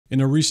In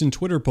a recent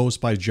Twitter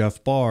post by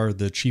Jeff Barr,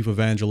 the chief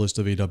evangelist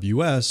of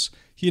AWS,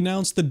 he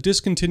announced the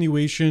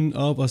discontinuation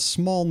of a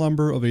small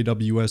number of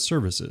AWS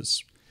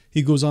services.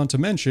 He goes on to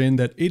mention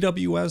that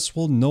AWS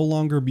will no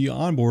longer be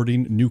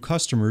onboarding new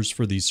customers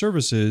for these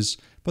services,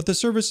 but the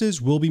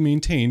services will be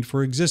maintained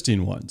for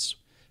existing ones.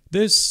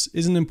 This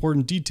is an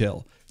important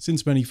detail,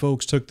 since many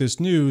folks took this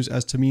news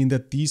as to mean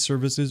that these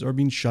services are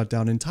being shut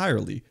down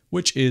entirely,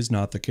 which is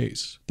not the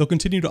case. They'll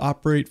continue to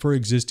operate for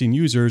existing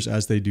users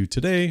as they do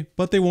today,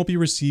 but they won't be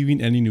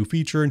receiving any new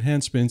feature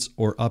enhancements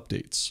or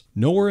updates.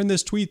 Nowhere in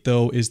this tweet,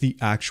 though, is the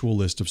actual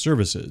list of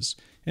services.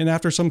 And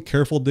after some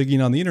careful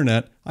digging on the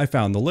internet, I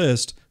found the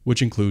list,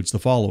 which includes the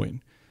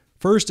following.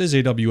 First is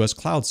AWS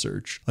Cloud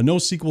Search, a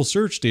NoSQL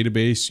search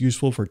database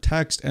useful for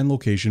text and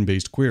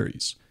location-based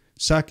queries.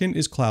 Second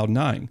is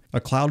Cloud9,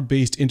 a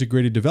cloud-based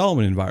integrated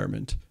development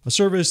environment, a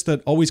service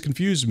that always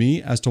confused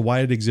me as to why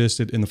it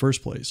existed in the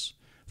first place.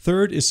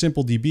 Third is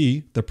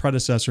SimpleDB, the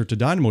predecessor to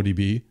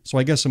DynamoDB, so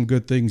I guess some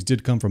good things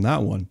did come from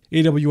that one.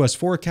 AWS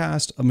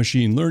Forecast, a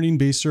machine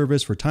learning-based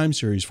service for time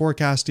series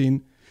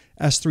forecasting.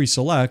 S3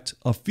 Select,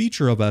 a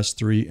feature of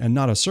S3 and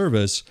not a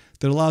service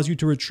that allows you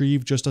to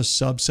retrieve just a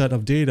subset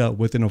of data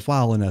within a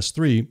file in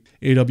S3.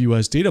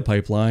 AWS Data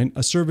Pipeline,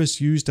 a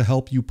service used to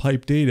help you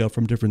pipe data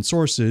from different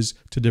sources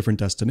to different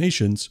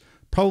destinations,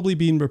 probably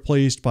being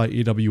replaced by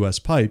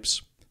AWS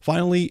Pipes.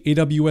 Finally,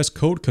 AWS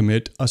Code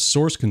Commit, a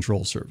source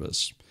control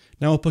service.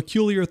 Now, a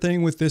peculiar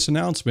thing with this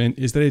announcement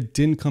is that it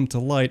didn't come to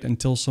light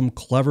until some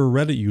clever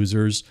Reddit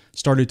users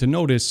started to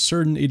notice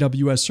certain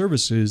AWS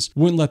services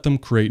wouldn't let them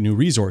create new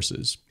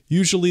resources.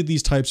 Usually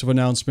these types of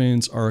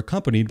announcements are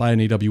accompanied by an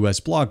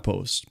AWS blog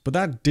post, but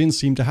that didn't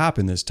seem to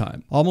happen this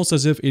time. Almost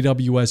as if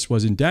AWS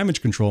was in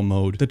damage control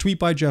mode, the tweet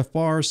by Jeff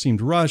Barr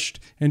seemed rushed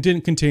and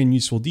didn't contain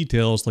useful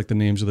details like the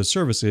names of the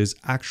services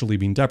actually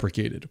being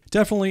deprecated.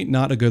 Definitely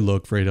not a good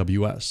look for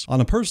AWS. On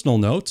a personal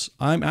note,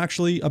 I'm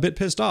actually a bit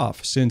pissed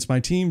off since my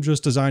team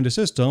just designed a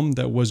system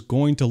that was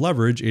going to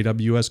leverage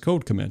AWS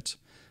Code Commit.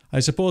 I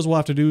suppose we'll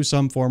have to do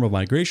some form of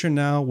migration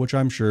now, which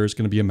I'm sure is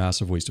going to be a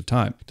massive waste of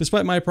time.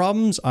 Despite my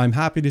problems, I'm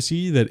happy to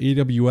see that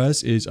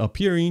AWS is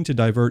appearing to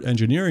divert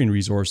engineering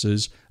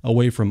resources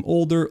away from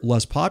older,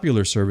 less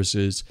popular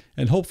services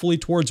and hopefully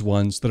towards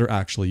ones that are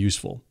actually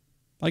useful.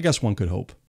 I guess one could hope.